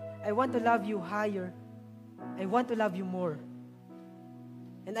greater. I want to love you higher. I want to love you more.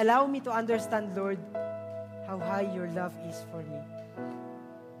 And allow me to understand, Lord, how high your love is for me.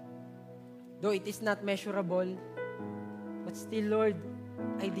 Though it is not measurable, but still, Lord,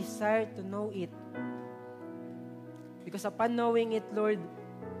 I desire to know it. Because upon knowing it, Lord,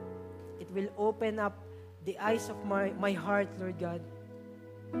 it will open up the eyes of my heart, Lord God.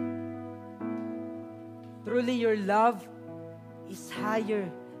 Truly, your love is higher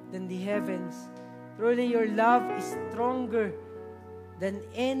than the heavens. Truly, your love is stronger than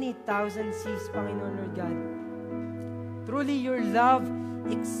any 1,000 seas, Panginoon, Lord God. Truly, your love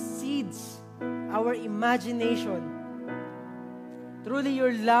exceeds our imagination. Truly,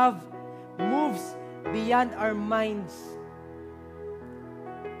 your love moves beyond our minds.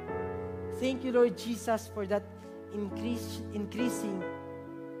 Thank you, Lord Jesus, for that increasing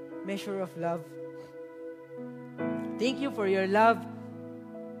measure of love. Thank you for your love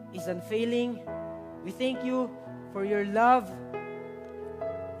is unfailing. We thank you for your love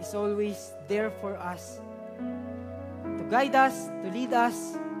is always there for us, to guide us, to lead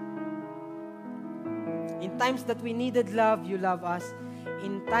us. In times that we needed love, you love us.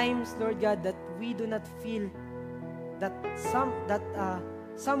 In times, Lord God, that we do not feel that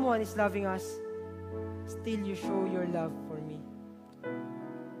someone is loving us, still you show your love for me.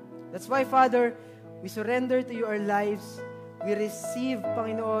 That's why, Father, we surrender to you our lives. We receive,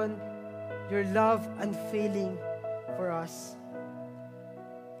 Panginoon, your love unfailing for us.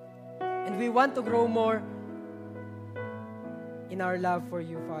 And we want to grow more in our love for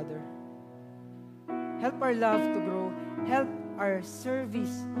you, Father. Help our love to grow. Help our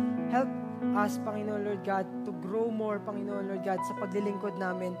service. Help us, Panginoon, Lord God, to grow more, Panginoon, Lord God, sa paglilingkod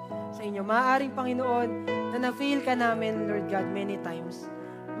namin sa inyo. Maaaring, Panginoon, na na-fail ka namin, Lord God, many times.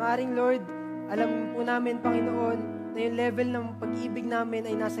 Maaaring, Lord, alam po namin, Panginoon, na yung level ng pag-ibig namin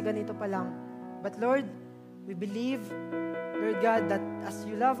ay nasa ganito pa lang. But, Lord, we believe, Lord God, that as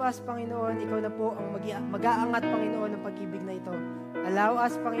you love us, Panginoon, ikaw na po ang mag-aangat, Panginoon, ng pag-ibig na ito. Allow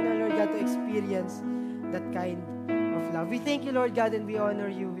us, Panginoon, Lord God, to experience that kind of love. We thank you, Lord God, and we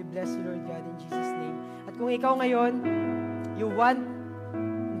honor you. We bless you, Lord God, in Jesus' name. At kung ikaw ngayon,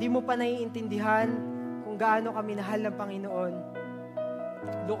 hindi mo pa naiintindihan kung gaano kami minahal ng Panginoon,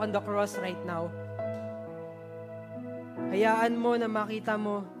 look on the cross right now. Hayaan mo na makita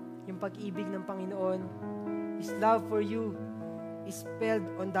mo yung pag-ibig ng Panginoon. His love for you is spelled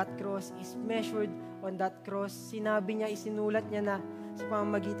on that cross, is measured on that cross. Sinabi niya, isinulat niya na sa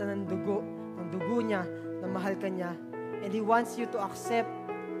pamamagitan ng dugo niya, na mahal ka niya. And He wants you to accept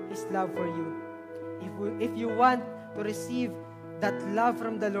His love for you. If you want to receive that love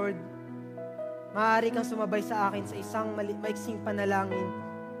from the Lord, maaari kang sumabay sa akin sa isang maiksing panalangin.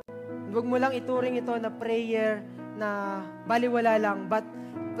 Huwag mo lang ituring ito na prayer na baliwala lang, but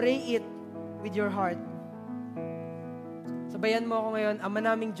pray it with your heart. Sabayan mo ako ngayon, Ama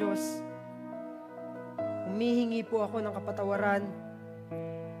naming Diyos, humihingi po ako ng kapatawaran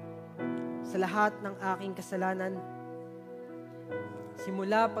sa lahat ng aking kasalanan,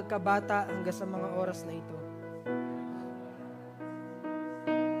 simula pagkabata hanggang sa mga oras na ito.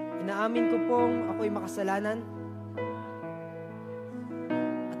 Inaamin ko pong ako'y makasalanan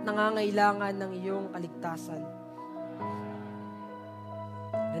at nangangailangan ng iyong kaligtasan.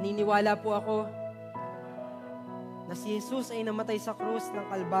 Naniniwala po ako na si Jesus ay namatay sa krus ng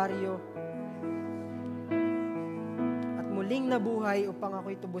Kalbaryo at muling nabuhay upang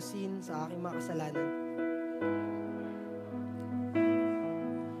ako'y tubusin sa aking mga kasalanan.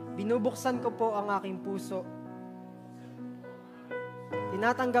 Binubuksan ko po ang aking puso.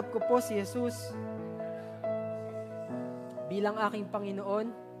 Tinatanggap ko po si Jesus bilang aking Panginoon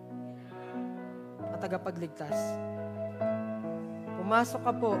at tagapagligtas. Pumasok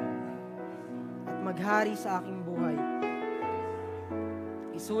ka po at maghari sa aking buhay.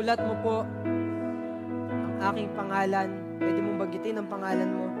 Isulat mo po ang aking pangalan. Pwede mong bagitin ang pangalan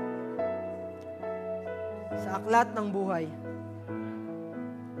mo sa aklat ng buhay.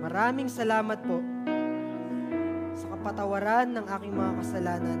 Maraming salamat po sa kapatawaran ng aking mga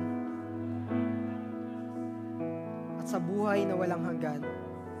kasalanan at sa buhay na walang hanggan.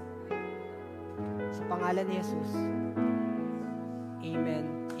 Sa pangalan ni Jesus. Amen,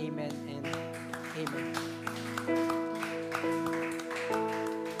 amen, and amen.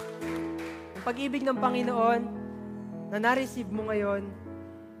 Ang pag-ibig ng Panginoon na na-receive mo ngayon,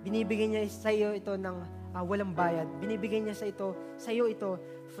 binibigay niya sa iyo ito ng walang bayad. Binibigay niya sa iyo ito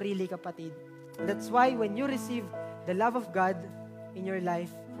freely, kapatid. That's why when you receive the love of God in your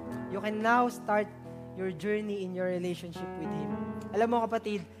life, you can now start your journey in your relationship with Him. Alam mo,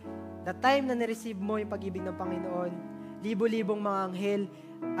 kapatid, the time na na-receive mo yung pag-ibig ng Panginoon, libo-libong mga anghel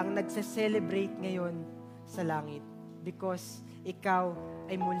ang nagse-celebrate ngayon sa langit because ikaw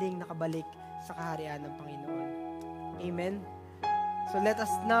ay muling nakabalik sa kaharian ng Panginoon. Amen? So let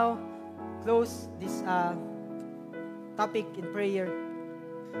us now close this topic in prayer.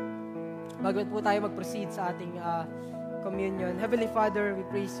 Bago po tayo mag-proceed sa ating communion. Heavenly Father, we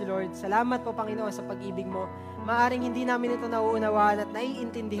praise you, Lord. Salamat po, Panginoon, sa pag-ibig mo. Maaring hindi namin ito nauunawaan at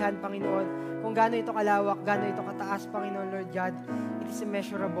naiintindihan, Panginoon, kung gaano ito kalawak, gaano ito kataas, Panginoon, Lord God. It is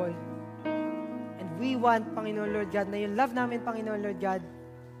immeasurable. And we want, Panginoon, Lord God, na yung love namin, Panginoon, Lord God,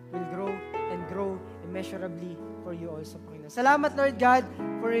 will grow and grow immeasurably for you also, Panginoon. Salamat, Lord God,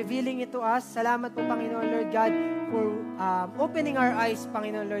 for revealing it to us. Salamat po, Panginoon, Lord God, for opening our eyes,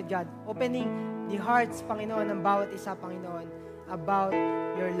 Panginoon, Lord God. Opening the hearts, Panginoon, ng bawat isa, Panginoon, about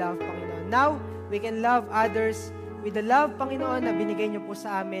your love, Panginoon. Now, we can love others with the love, Panginoon, na binigay niyo po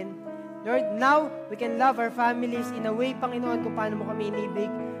sa amin. Lord, now, we can love our families in a way, Panginoon, kung paano mo kami inibig.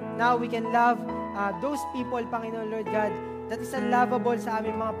 Now, we can love those people, Panginoon, Lord God, that is unlovable sa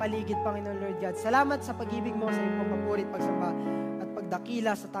aming mga paligid, Panginoon, Lord God. Salamat sa pag-ibig mo, sa iyong pagpapuri, pagsamba, at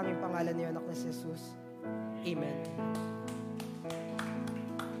pagdakila sa tanging pangalan niyo, anak na si Jesus. Amen.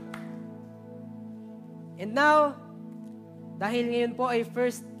 And now, dahil ngayon po ay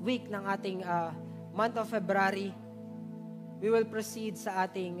first week ng ating month of February, we will proceed sa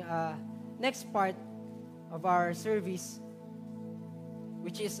ating next part of our service,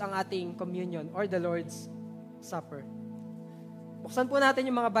 which is ang ating communion or the Lord's Supper. Buksan po natin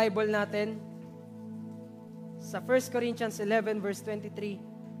yung mga Bible natin sa 1 Corinthians 11 verse 23.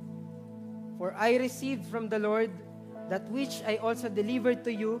 For I received from the Lord that which I also delivered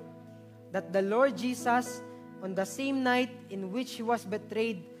to you, that the Lord Jesus, on the same night in which He was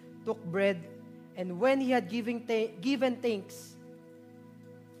betrayed, took bread, and when He had given thanks,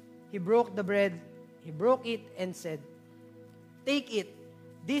 He broke the bread, He broke it, and said, "Take it,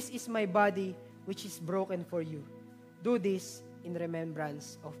 this is my body, which is broken for you. Do this in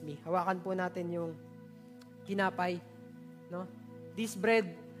remembrance of me." Hawakan po natin yung tinapay, no? This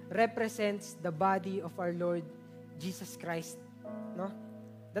bread represents the body of our Lord Jesus Christ, no?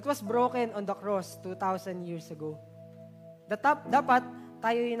 That was broken on the cross 2,000 years ago. Dapat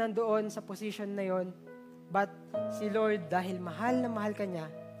tayo yung nandoon sa position na yon, but si Lord, dahil mahal na mahal ka niya,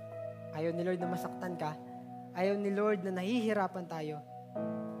 ayaw ni Lord na masaktan ka, ayaw ni Lord na nahihirapan tayo,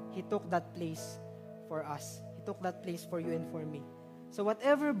 He took that place for us. He took that place for you and for me. So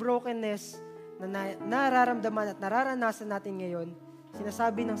whatever brokenness na nararamdaman at nararanasan natin ngayon,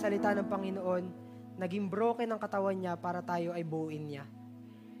 sinasabi ng salita ng Panginoon, naging broken ang katawan niya para tayo ay buuin niya.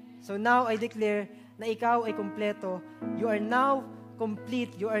 So now I declare na ikaw ay kumpleto. You are now complete.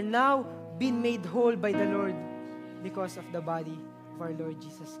 You are now been made whole by the Lord because of the body of our Lord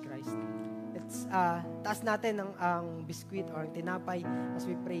Jesus Christ. Let's taas natin ang biskwit or ang tinapay as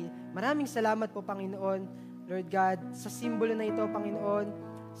we pray. Maraming salamat po, Panginoon, Lord God, sa simbolo na ito, Panginoon,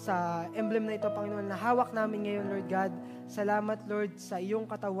 sa emblem na ito, Panginoon, na hawak namin ngayon, Lord God. Salamat, Lord, sa iyong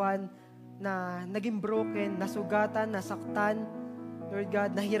katawan na naging broken, nasugatan, nasaktan, Lord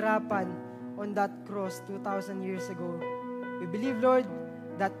God, nahirapan on that cross 2,000 years ago. We believe, Lord,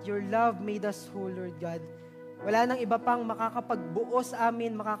 that your love made us whole, Lord God. Wala nang iba pang makakapagbuo sa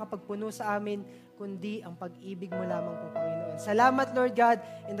amin, makakapagpuno sa amin, kundi ang pag-ibig mo lamang po, Panginoon. Salamat, Lord God,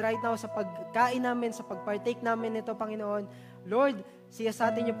 and right now sa pagkain namin, sa pagpartake namin nito, Panginoon, Lord,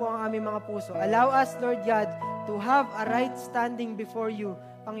 siyasatin niyo po ang aming mga puso. Allow us, Lord God, to have a right standing before you,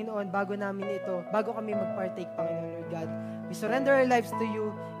 Panginoon, bago kami magpartake, Panginoon, Lord God. We surrender our lives to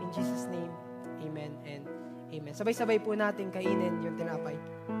you, in Jesus' name, amen and amen. Sabay-sabay po natin kainin yung tinapay.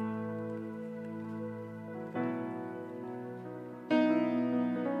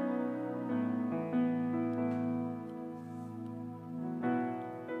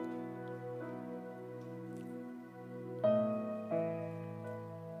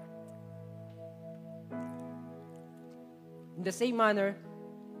 In the same manner,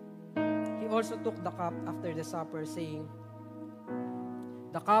 he also took the cup after the supper, saying,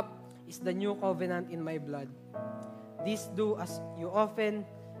 "The cup is the new covenant in my blood. This do as often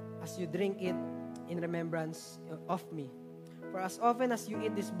as you drink it in remembrance of me. For as often as you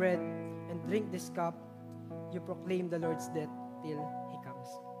eat this bread and drink this cup, you proclaim the Lord's death till He comes."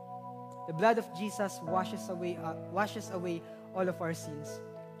 The blood of Jesus washes away all of our sins.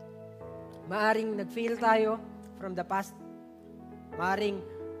 Maaring nag-fail tayo from the past. Maaring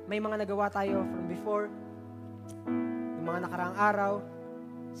may mga nagawa tayo from before, yung mga nakaraang araw,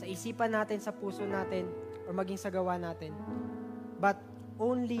 sa isipan natin, sa puso natin, or maging sa gawa natin. But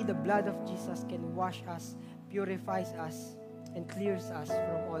only the blood of Jesus can wash us, purifies us, and clears us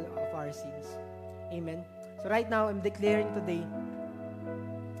from all of our sins. Amen. So right now, I'm declaring today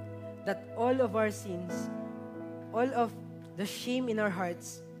that all of our sins, all of the shame in our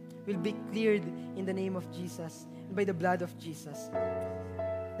hearts will be cleared in the name of Jesus and by the blood of Jesus.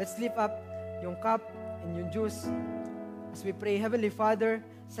 Let's lift up yung cup and yung juice as we pray. Heavenly Father,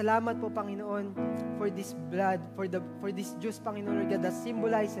 salamat po, Panginoon, for this blood, for this juice, Panginoon, Lord God, that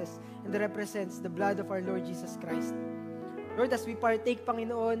symbolizes and represents the blood of our Lord Jesus Christ. Lord, as we partake,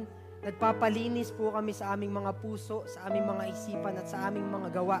 Panginoon, nagpapalinis po kami sa aming mga puso, sa aming mga isipan, at sa aming mga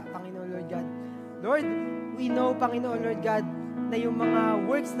gawa, Panginoon, Lord God. Lord, we know, Panginoon, Lord God, na yung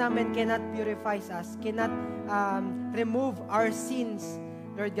mga works namin cannot purify us, cannot remove our sins,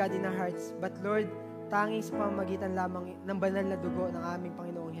 Lord God, in our hearts. But Lord, tanging sa pamamagitan lamang ng banal na dugo ng aming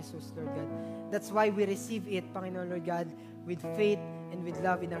Panginoong Jesus, Lord God. That's why we receive it, Panginoon, Lord God, with faith and with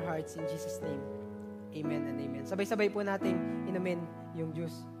love in our hearts. In Jesus' name, amen and amen. Sabay-sabay po nating inumin yung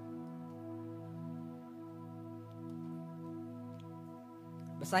juice.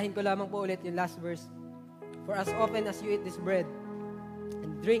 Basahin ko lamang po ulit yung last verse. For as often as you eat this bread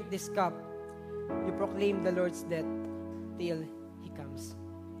and drink this cup, you proclaim the Lord's death till He comes.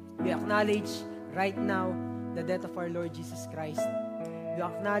 We acknowledge right now the death of our Lord Jesus Christ. We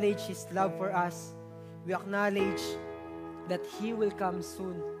acknowledge His love for us. We acknowledge that He will come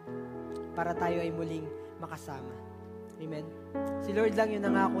soon para tayo ay muling makasama. Amen. Si Lord lang yung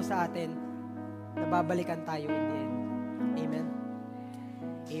nangako sa atin na babalikan tayo in the end. Amen.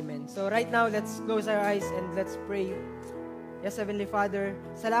 Amen. So right now, let's close our eyes and let's pray. Yes, Heavenly Father,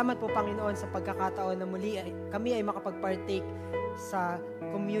 salamat po, Panginoon, sa pagkakataon na muli kami ay makapag-partake sa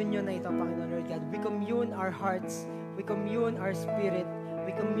communion na ito, Panginoon, Lord God. We commune our hearts, we commune our spirit,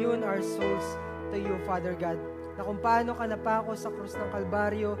 we commune our souls to you, Father God. Na kung paano ka napako sa krus ng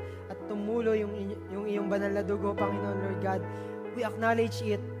Kalbaryo at tumulo yung iyong banal na dugo, Panginoon, Lord God. We acknowledge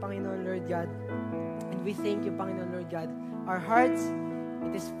it, Panginoon, Lord God. And we thank you, Panginoon, Lord God. Our hearts,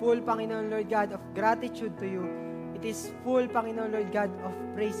 it is full, Panginoon, Lord God, of gratitude to you. It is full, Panginoon, Lord God, of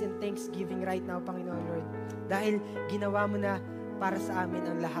praise and thanksgiving right now, Panginoon, Lord. Dahil ginawa mo na para sa amin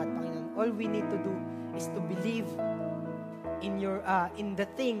ang lahat, Panginoon. All we need to do is to believe in your in the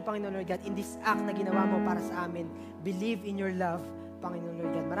thing, Panginoon, Lord God, in this act na ginawa mo para sa amin. Believe in your love, Panginoon,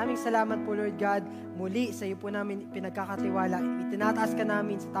 Lord God. Maraming salamat po, Lord God. Muli, sa iyo po namin pinagkakatiwala. Itinataas ka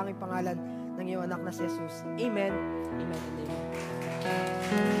namin sa tanging pangalan ng iyong anak na si Jesus. Amen. Amen and amen.